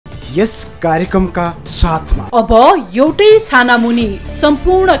यस कार्यक्रमका साथमा अब एउटै छानामुनि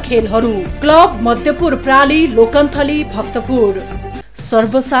सम्पूर्ण खेलहरू क्लब मध्यपुर प्राली लोकन्थली भक्तपुर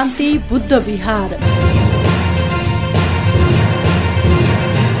सर्वशान्ति बुद्ध विहार।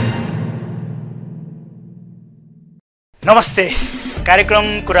 नमस्ते, कार्यक्रम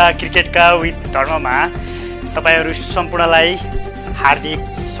कुरा क्रिकेटका विथ धर्ममा तपाईहरू सम्पूर्णलाई हार्दिक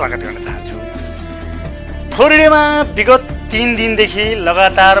स्वागत गर्न चाहन्छु। फ्लोरिडामा विगत 3 दिनदेखि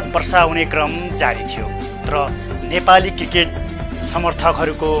लगातार वर्षा हुने क्रम जारी थियो, तर नेपाली क्रिकेट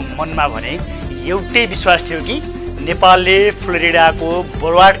समर्थकहरूको मनमा भने एउटै विश्वास थियो कि नेपालले फ्लोरिडाको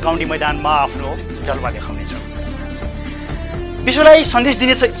बोर्वार्ड काउन्टी मैदानमा आफ्नो जलवा देखाउनेछ। विश्वलाई सन्देश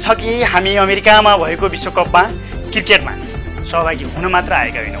दिने छ कि हामी अमेरिकामा भएको विश्वकपमा क्रिकेटमा सहभागी हुन मात्र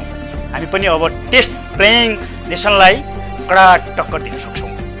आएका होइनौँ, हामी पनि अब टेस्ट प्लेइङ नेसनलाई कडा टक्कर दिन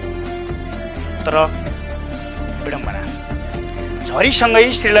सक्छौँ। तर विडम्बना,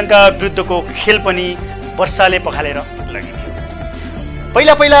 झरीसँगै श्रीलङ्का विरुद्धको खेल पनि वर्षाले पखालेर लगिदियो।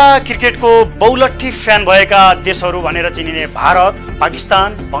 पहिला पहिला क्रिकेटको बहुलट्ठी फ्यान भएका देशहरू भनेर चिनिने भारत, पाकिस्तान,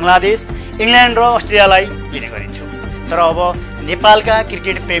 बङ्गलादेश, इङ्ल्यान्ड र अस्ट्रेलियालाई लिने गरिन्थ्यो, तर अब नेपालका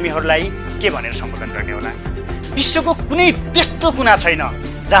क्रिकेट प्रेमीहरूलाई के भनेर सम्बोधन गर्ने होला? विश्वको कुनै त्यस्तो कुना छैन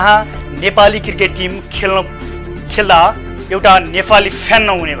जहाँ नेपाली क्रिकेट टिम खेल्दा एउटा नेपाली फ्यान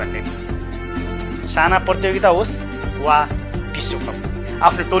नहुने भन्ने। साना प्रतियोगिता होस् वा विश्वकप,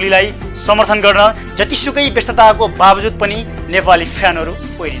 आफ्नो टोलीलाई समर्थन गर्न जतिसुकै व्यस्तताको बावजुद पनि नेपाली फ्यानहरू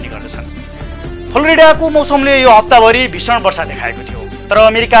ओइरिने गर्दछन्। फ्लोरिडाको मौसमले यो हप्ताभरि भीषण वर्षा देखाएको थियो, तर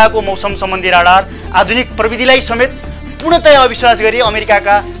अमेरिकाको मौसम सम्बन्धी राडार आधुनिक प्रविधिलाई समेत पूर्णतया अविश्वास गरी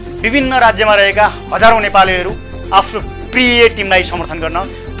अमेरिकाका विभिन्न राज्यमा रहेका हजारौं नेपालीहरू आफ्नो प्रिय टिमलाई समर्थन गर्न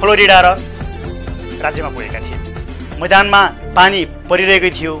फ्लोरिडा र राज्यमा पुगेका थिए। मैदानमा पानी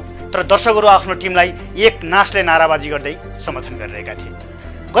परिरहेकै थियो, तर दर्शकहरू आफ्नो टिमलाई एक नासले नाराबाजी गर्दै समर्थन गरिरहेका थिए।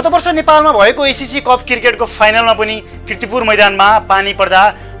 गत वर्ष नेपालमा भएको एसीसी कप क्रिकेटको फाइनलमा पनि कीर्तिपुर मैदानमा पानी पर्दा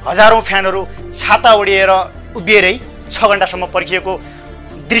हजारौं फ्यानहरू छाता ओढिएर उभिएरै 6 घण्टासम्म पर्खिएको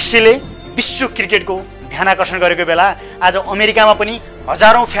दृश्यले विश्व क्रिकेटको ध्यान आकर्षण गरेको बेला आज अमेरिकामा पनि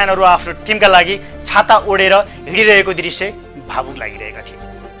हजारौं फ्यानहरू आफ्नो टिमका लागि छाता ओढेर हिँडिरहेको दृश्य भावुक लागिरहेका थिए।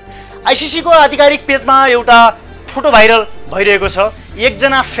 आईसीसीको आधिकारिक पेजमा एउटा फोटो भाइरल भइरहेको छ।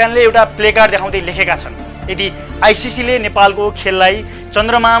 एकजना फ्यानले एउटा प्लेकार्ड देखाउँदै लेखेका छन्, यदि आईसीसीले नेपालको खेललाई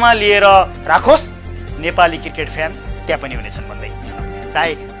चन्द्रमामा लिएर राखोस्, नेपाली क्रिकेट फ्यान त्यहाँ पनि हुनेछन् भन्दै।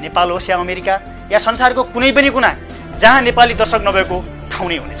 चाहे नेपाल होस् या अमेरिका या संसारको कुनै पनि कुना, जहाँ नेपाली दर्शक नभएको ठाउँ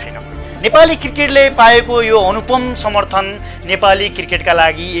नै हुने छैन। नेपाली क्रिकेटले पाएको यो अनुपम समर्थन नेपाली क्रिकेटका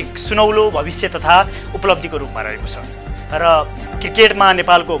लागि एक सुनौलो भविष्य तथा उपलब्धिको रूपमा रहेको छ र क्रिकेटमा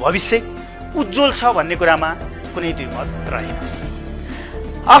नेपालको भविष्य उज्जवल छ भन्ने कुरामा कुनै दुईमत रहेन।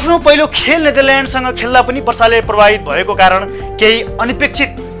 आफ्नो पहिलो खेल नेदरल्यान्डसँग खेल्दा पनि वर्षाले प्रभावित भएको कारण केही अनपेक्षित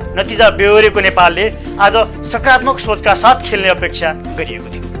नतिजा बेहोरेको नेपालले आज सकारात्मक सोचका साथ खेल्ने अपेक्षा गरिएको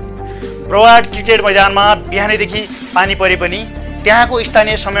थियो। बोर्वार्ड क्रिकेट मैदानमा बिहानैदेखि पानी परे पनि त्यहाँको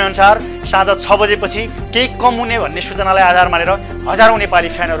स्थानीय समयअनुसार साँझ 6 बजेपछि केही कम हुने भन्ने सूचनालाई आधार मानेर हजारौं नेपाली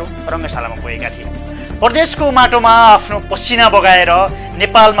फ्यानहरू रङ्गशालामा पुगेका थिए। प्रदेशको माटोमा आफ्नो पसिना बगाएर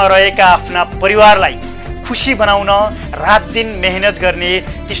नेपालमा रहेका आफ्ना परिवारलाई खुसी बनाउन रात दिन मेहनत गर्ने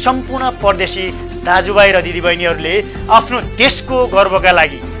ती सम्पूर्ण परदेशी दाजुभाइ र दिदीबहिनीहरूले आफ्नो देशको गर्वका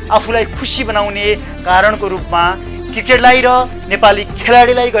लागि आफूलाई खुसी बनाउने कारणको रूपमा क्रिकेटलाई र नेपाली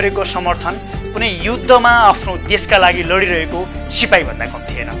खेलाडीलाई गरेको समर्थन कुनै युद्धमा आफ्नो देशका लागि लडिरहेको सिपाही भन्दा कम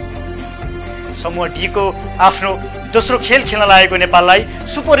थिएन। समूह डी को आफ्नो दोस्रो खेल खेल्न लागेको नेपाललाई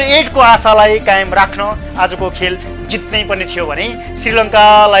सुपर 8 को आशालाई कायम राख्न आजको खेल जित्नै पर्ने थियो भने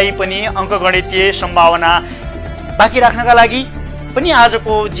श्रीलङ्कालाई पनि अङ्कगणितीय सम्भावना बाँकी राख्नका लागि पनि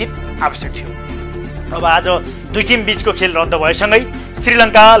आजको जित आवश्यक थियो। अब आज दुई टिम बीचको खेल रद्द भएसँगै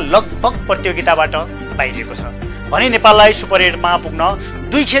श्रीलङ्का लगभग प्रतियोगिताबाट बाहिरिएको छ भने नेपाललाई सुपर 8 मा पुग्न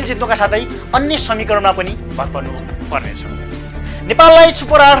 2 खेल जित्नुका साथै अन्य समीकरणमा पनि भर पर्नु पर्नेछ। नेपाललाई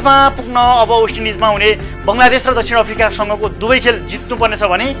सुपर 8 मा पुग्न अब वेस्ट इन्डिजमा हुने बङ्गलादेश र दक्षिण अफ्रिकासँगको दुवै खेल जित्नुपर्नेछ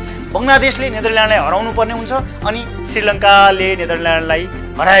भने बङ्गलादेशले नेदरल्यान्डलाई हराउनु पर्ने हुन्छ अनि श्रीलङ्काले नेदरल्यान्डलाई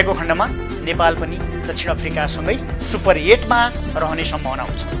हराएको खण्डमा नेपाल पनि दक्षिण अफ्रिकासँगै सुपर 8 मा रहने सम्भावना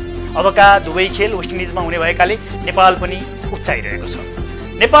हुन्छ। अबका दुवै खेल वेस्ट इन्डिजमा हुने भएकाले नेपाल पनि उत्साहिरहेको छ।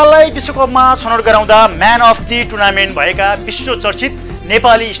 नेपाललाई विश्वकपमा छनौट गराउँदा म्यान अफ द टुर्नामेन्ट भएका विश्व चर्चित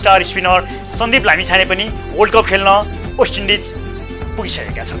नेपाली स्टार स्पिनर सन्दीप लामिछाने पनि वर्ल्ड कप खेल्न वेस्ट इन्डिज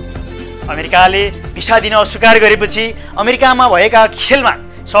पुगिसकेका छन्। अमेरिकाले भिसा दिन अस्वीकार गरेपछि अमेरिकामा भएका खेलमा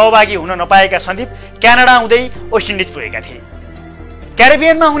सहभागी हुन नपाएका सन्दीप क्यानाडा आउँदै वेस्ट इन्डिज पुगेका थिए।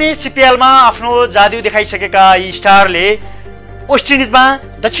 क्यारिबियनमा हुने सिपिएलमा आफ्नो जादु देखाइसकेका यी स्टारले वेस्ट इन्डिजमा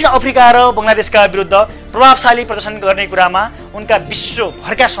दक्षिण अफ्रिका र बङ्गलादेशका विरुद्ध प्रभावशाली प्रदर्शन गर्ने कुरामा उनका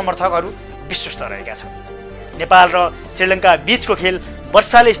विश्वभरका समर्थकहरू विश्वस्त रहेका छन्। नेपाल र श्रीलङ्का बीचको खेल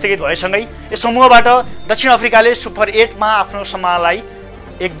वर्षाले स्थगित भएसँगै यस समूहबाट दक्षिण अफ्रिकाले सुपर 8 मा आफ्नो सम्मानलाई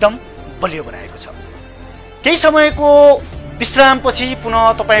एकदम बलियो बनाएको छ। केही समयको विश्रामपछि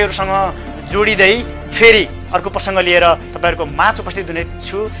पुनः तपाईहरुसँग जोडिदै फेरि अर्को प्रसंग लिएर तपाईहरुको माझ उपस्थित हुने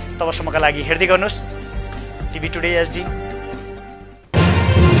छु। तबसम्मका लागि हेर्दै गर्नुस् टिभी टुडे एचडी।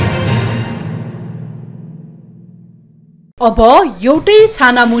 अब एउटै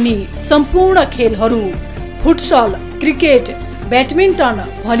छानामुनि सम्पूर्ण खेलहरू फुटसल, क्रिकेट, ब्याडमिन्टन,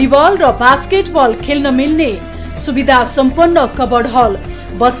 भलिबल र बास्केटबल खेल्न मिल्ने सुविधा सम्पन्न कबर्ड हल,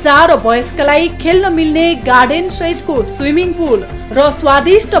 बच्चा र वयस्कलाई खेल्न मिल्ने गार्डन सहितको स्विमिङ पुल र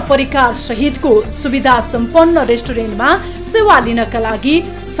स्वादिष्ट परिकार सहितको सुविधा सम्पन्न रेस्टुरेन्टमा सेवा लिनका लागि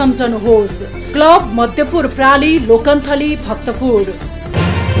सम्झनुहोस् क्लब मध्यपुर प्राली, लोकन्थली, भक्तपुर।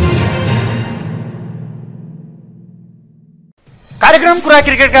 कार्यक्रम कुरा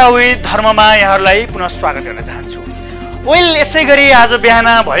क्रिकेटका उही धर्ममा यहाँहरूलाई पुनः स्वागत गर्न चाहन्छु। यसै गरी आज बिहान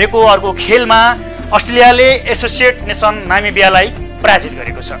भएको अर्को खेलमा अस्ट्रेलियाले एसोसिएट नेसन नामिबियालाई पराजित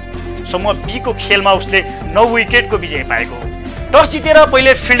गरेको छ। समूह बी को खेलमा उसले 9 विकेटको विजय पाएको हो। टस जितेर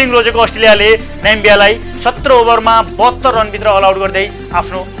पहिले फिल्डिङ रोजेको अस्ट्रेलियाले नामिबियालाई 17 ओभरमा 72 रनभित्र अल आउट गर्दै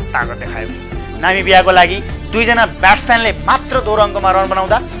आफ्नो ताकत देखायो। नामिबियाको लागि 2 जना ब्याट्सम्यानले मात्र 2 अङ्कमा रन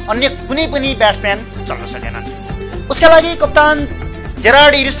बनाउँदा अन्य कुनै पनि ब्याट्सम्यान चल्न सकेनन्। उसका लागि कप्तान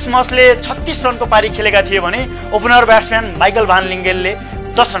जेरार्ड इरिस्मसले 36 रनको पारी खेलेका थिए भने ओपनर ब्याट्सम्यान माइकल भान लिङ्गेलले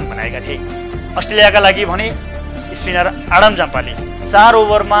 10 रन बनाएका थिए। अस्ट्रेलियाका लागि भने स्पिनर आडम जम्पाले 4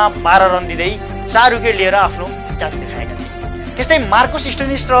 ओभरमा 12 रन दिँदै 4 विकेट लिएर आफ्नो जादु देखाएका थिए। त्यस्तै मार्कस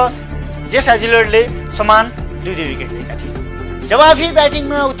स्टोनिस र जेस एजिलरले समान 2-2 विकेट लिएका थिए। जवाफी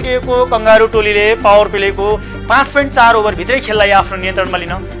ब्याटिङमा उत्रिएको कंगारू टोलीले पावर प्लेको 5.4 ओभर भित्रै खेललाई आफ्नो नियन्त्रणमा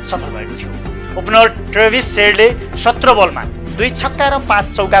लिन सफल भएको थियो। ओपनर ट्रेभिस हेडले 17 बलमा 2 छक्का र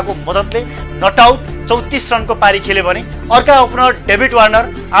 5 चौकाको मद्दतले नट आउट 34 रनको पारी खेल्यो भने अर्का ओपनर डेभिड वार्नर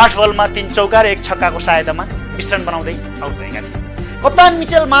 8 बलमा 3 चौका र 1 छक्काको सहायतामा 20 रन बनाउँदै आउट भएका थिए। कप्तान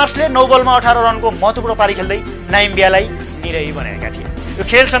मिचेल मार्सले 9 बलमा 18 रनको महत्त्वपूर्ण पारी खेल्दै नामिबियालाई निरही बनाएका थिए। यो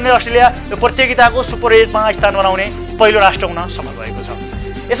खेलसँगै अस्ट्रेलिया यो प्रतियोगिताको सुपर 8 मा स्थान बनाउने पहिलो राष्ट्र हुन सफल भएको छ।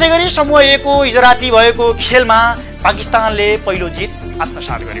 यसैगरी समूह ए को हिजो राति भएको खेलमा पाकिस्तानले पहिलो जित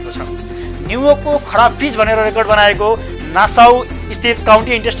आत्मसात गरेको छ। न्युयोर्कको खराब पिच भनेर रेकर्ड बनाएको नासाउ स्थित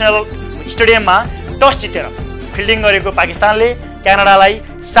काउन्टी इन्टरनेसनल स्टेडियममा टस जितेर फिल्डिङ गरेको पाकिस्तानले क्यानाडालाई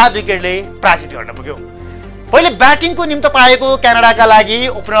 7 विकेटले पराजित गर्न पुग्यो। पहिले ब्याटिङको निम्ति पाएको क्यानाडाका लागि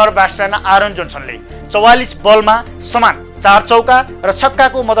ओपनर ब्याट्सम्यान आरन जोन्सनले 44 बलमा समान 4 चौका र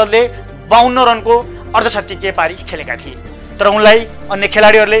छक्काको मद्दतले 52 रनको अर्धशतकीय पारी खेलेका थिए। तर उनलाई अन्य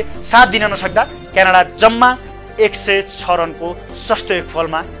खेलाडीहरूले साथ दिन नसक्दा क्यानाडा जम्मा 106 रनको सस्तो एक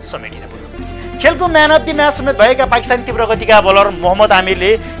फलमा समेटिन पुग्यो। खेलको म्यान अफ द म्याच समेत भएका पाकिस्तानी तीव्र गतिका बलर मोहम्मद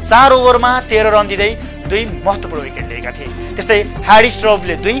आमिरले 4 ओभरमा 13 रन दिँदै 2 महत्त्वपूर्ण विकेट लिएका थिए। त्यस्तै हारिस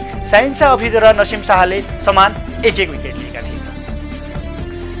रौफले 2, साइन्सा अफिद र नसिम शाहले समान 1-1 विकेट लिएका थिए।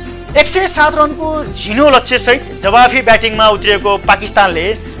 107 रनको झिनो लक्ष्यसहित जवाफी ब्याटिङमा उत्रिएको पाकिस्तानले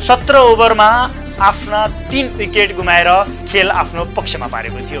 17 ओभरमा आफ्ना 3 विकेट गुमाएर खेल आफ्नो पक्षमा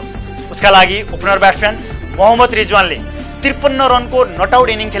पारेको थियो। उसका लागि ओपनर ब्याट्सम्यान मोहम्मद रिजवानले 53 रनको नटआउट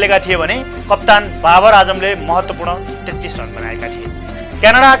इनिङ खेलेका थिए भने कप्तान बाबर आजमले महत्त्वपूर्ण 33 रन बनाएका थिए।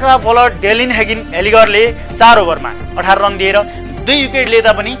 क्यानाडाका बलर डेलिन हेलिगरले 4 ओभरमा 18 रन दिएर 2 विकेट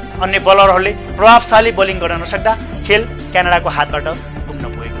लिँदा पनि अन्य बलरहरूले प्रभावशाली बोलिङ गर्न नसक्दा खेल क्यानाडाको हातबाट गुम्न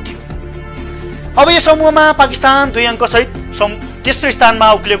पुगेको थियो। अब यो समूहमा पाकिस्तान 2 अङ्क सहित तेस्रो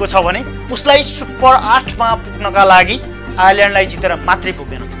स्थानमा उक्लिएको छ भने उसलाई सुपर 8 मा पुग्नका लागि आयरल्यान्डलाई जितेर मात्रै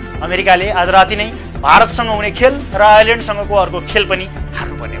पुग्दैन। अमेरिकाले आज राति नै भारतसँग हुने खेल र आयरल्यान्डसँगको अर्को खेल पनि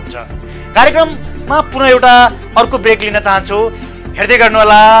हार्नुपर्ने हुन्छ। कार्यक्रममा पुनः एउटा अर्को ब्रेक लिन चाहन्छु। हेर्दै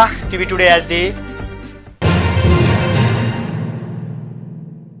गर्नुहोला टिभी टुडे एचडी।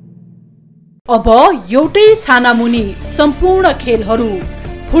 अब एउटै छानामुनि सम्पूर्ण खेलहरू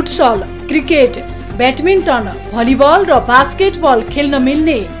फुटसल, क्रिकेट, ब्याडमिन्टन, भलिबल र बास्केटबल खेल्न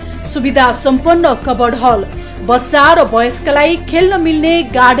मिल्ने सुविधा सम्पन्न कबर्ड हल, बच्चा र वयस्कलाई खेल्न मिल्ने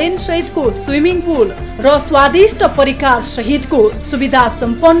गार्डन सहितको स्विमिङ पुल र स्वादिष्ट परिकार सहितको सुविधा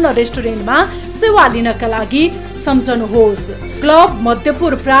सम्पन्न रेस्टुरेन्टमा सेवा लिनका लागि सम्झनुहोस् क्लब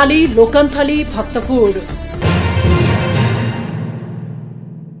मध्यपुर प्राली, लोकन्थली, भक्तपुर।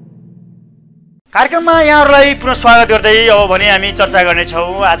 कार्यक्रममा यहाँहरूलाई पुनः स्वागत गर्दै अब भने हामी चर्चा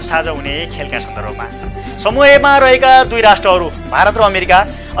गर्नेछौँ आज साँझ हुने खेलका सन्दर्भमा। समूह ए मा रहेका 2 राष्ट्रहरू भारत र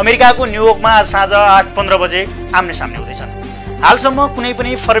अमेरिकाको न्युयोर्कमा आज साँझ 8:15 बजे आम्ने सामने हुँदैछन्। हालसम्म कुनै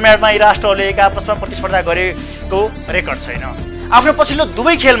पनि फर्मेटमा यी राष्ट्रहरूले एक आपसमा प्रतिस्पर्धा गरेको रेकर्ड छैन। आफ्नो पछिल्लो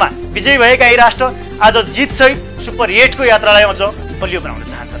दुवै खेलमा विजयी भएका यी राष्ट्र आज जितसहित सुपर 8 को यात्रालाई अझ बलियो बनाउन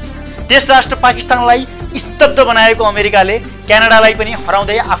चाहन्छन्। टेस्ट राष्ट्र पाकिस्तानलाई स्तब्ध बनाएको अमेरिकाले क्यानाडालाई पनि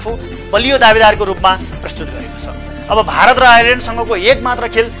हराउँदै आफू बलियो दावेदारको रूपमा प्रस्तुत गरेको छ। अब भारत र आयरल्यान्डसँगको एक मात्र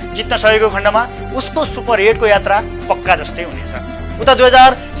खेल जित्न सकेको खण्डमा उसको सुपर 8 को यात्रा पक्का जस्तै हुनेछ। उता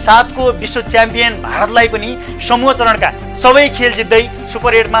 2007 को विश्व च्याम्पियन भारतलाई पनि समूह चरणका सबै खेल जित्दै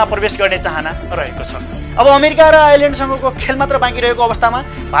सुपर 8 मा प्रवेश गर्ने चाहना रहेको छ। अब अमेरिका र आयरल्यान्डसँगको खेल मात्र बाँकी रहेको अवस्थामा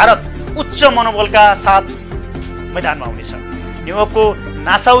भारत उच्च मनोबलका साथ मैदानमा हुनेछ। न्युयोर्कको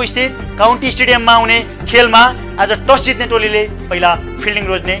नासाउ स्थित काउन्टी स्टेडियममा हुने खेलमा आज टस जित्ने टोलीले पहिला फिल्डिङ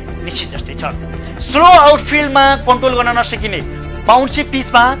रोज्ने निश्चित जस्तै छ। स्लो आउटफिल्डमा कन्ट्रोल गर्न नसकिने बाउन्सी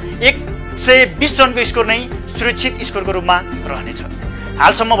पिचमा 120 रनको स्कोर नै सुरक्षित स्कोरको रूपमा रहनेछ।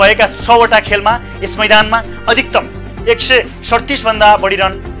 हालसम्म भएका 6 वटा खेलमा यस मैदानमा अधिकतम 137 भन्दा बढी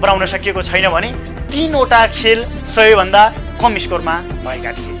रन बनाउन सकिएको छैन भने 3 वटा खेल 100 भन्दा कम स्कोरमा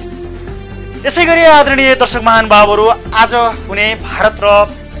भएका थिए। यसैगरी आदरणीय दर्शक महानुभावहरू, आज हुने भारत र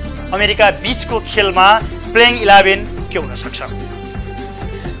अमेरिका बीचको खेलमा प्लेइङ 11 के हुन सक्छ?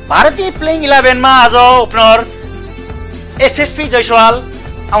 भारतीय प्लेइङ 11 मा आज ओपनर एसएसपी जयसवाल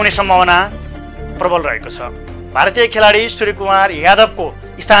आउने सम्भावना प्रबल रहेको छ। भारतीय खेलाडी सूर्यकुमार यादवको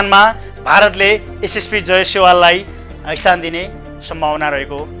स्थानमा भारतले एसएसपी जयसवाललाई स्थान दिने सम्भावना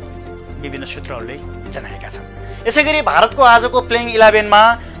रहेको विभिन्न सूत्रहरूले जनाएका छन्। यसैगरी भारतको आजको प्लेइङ 11 मा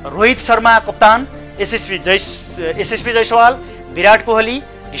रोहित शर्मा कप्तान, एसएसपी जयसवाल, विराट कोहली,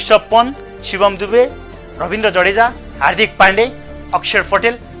 ऋषभ पन्त, शिवम दुबे, रविन्द्र जडेजा, हार्दिक पाण्डे, अक्षर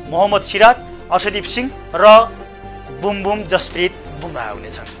पटेल, मोहम्मद सिराज, अर्शदीप सिंह र बुमबुम जसप्रीत बुमराह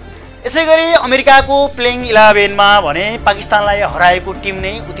हुनेछन्। यसैगरी अमेरिकाको प्लेइङ 11 मा भने पाकिस्तानलाई हराएको टिम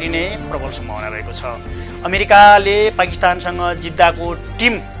नै उत्रिने प्रबल सम्भावना रहेको छ। अमेरिकाले पाकिस्तानसँग जित्दाको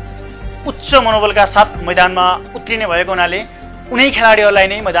टिम उच्च मनोबलका साथ मैदानमा उत्रिने भएको हुनाले उनै खेलाडीहरूलाई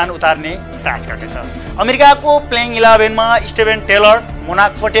नै मैदान उतार्ने प्रयास गर्नेछ। अमेरिकाको प्लेइङ 11 मा स्टेभन टेलर,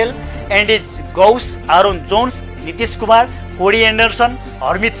 मोनाक पटेल, एन्डिज गौस, आरोन जोन्स, नीतिश कुमार, कोडी एन्डरसन,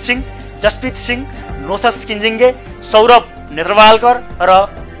 हरमित सिंह, जसप्रीत सिंह, नोथस किन्जिङ्गे, सौरभ नेत्रवालकर र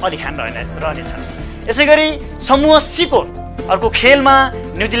अली खान रहनेछन्। यसैगरी समूह सी को अर्को खेलमा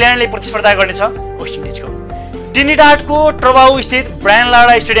न्युजिल्यान्डले प्रतिस्पर्धा गर्नेछ वेस्ट इन्डिजको। ट्रिनिडाडको ट्रबाउ स्थित ब्रायन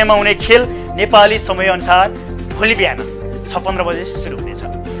लारा स्टेडियममा हुने खेल नेपाली समयअनुसार भोलि बिहान 6:15 बजे सुरु हुनेछ।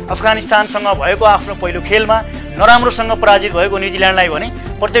 अफगानिस्तानसँग भएको आफ्नो पहिलो खेलमा नराम्रोसँग पराजित भएको न्युजिल्यान्डलाई भने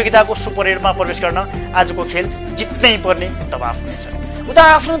प्रतियोगिताको सुपर 8 मा प्रवेश गर्न आजको खेल जित्नै पर्ने दबाव हुनेछ। उता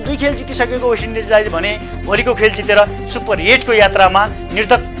आफ्नो 2 खेल जितिसकेको वेस्ट इन्डिजलाई भने भोलिको खेल जितेर सुपर 8 को यात्रामा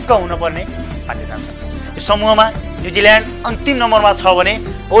निर्धक्क हुनुपर्ने बाध्यता छ। यो समूहमा न्युजिल्यान्ड अन्तिम नम्बरमा छ भने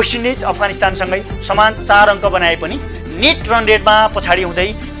वेस्ट इन्डिज अफगानिस्तानसँगै समान 4 अङ्क बनाए पनि नेट रन रेटमा पछाडि हुँदै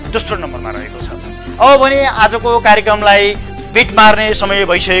दोस्रो नम्बरमा रहेको छ। अब भने आजको कार्यक्रमलाई बिट मार्ने समय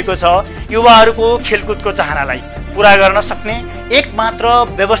भइसकेको छ। युवाहरूको खेलकुदको चाहनालाई पूरा गर्न सक्ने एकमात्र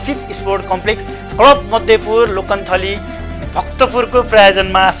व्यवस्थित sport complex club Madhyapur Lokanthali भक्तपुरको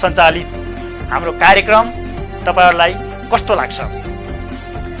प्रायोजनमा सञ्चालित हाम्रो कार्यक्रम तपाईहरुलाई कस्तो लाग्छ?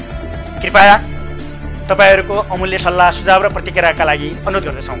 कृपया तपाईहरुको अमूल्य सल्लाह सुझाव र प्रतिक्रियाका लागि अनुरोध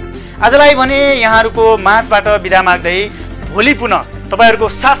गर्दछौँ। आजलाई भने यहाँहरूको माझबाट बिदा माग्दै भोलि पुनः तपाईहरुको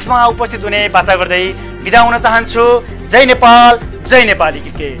साथमा उपस्थित हुने बाचा गर्दै बिदा हुन चाहन्छु। जय नेपाल, जय नेपाली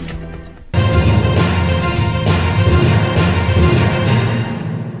क्रिकेट।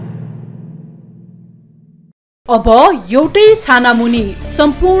 अब एउटै छाना मुनि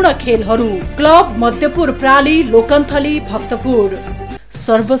सम्पूर्ण खेलहरू क्लब मध्यपुर प्राली लोकन्थली भक्तपुर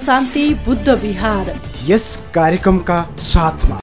सर्वशान्ति बुद्ध विहार यस कार्यक्रमका साथमा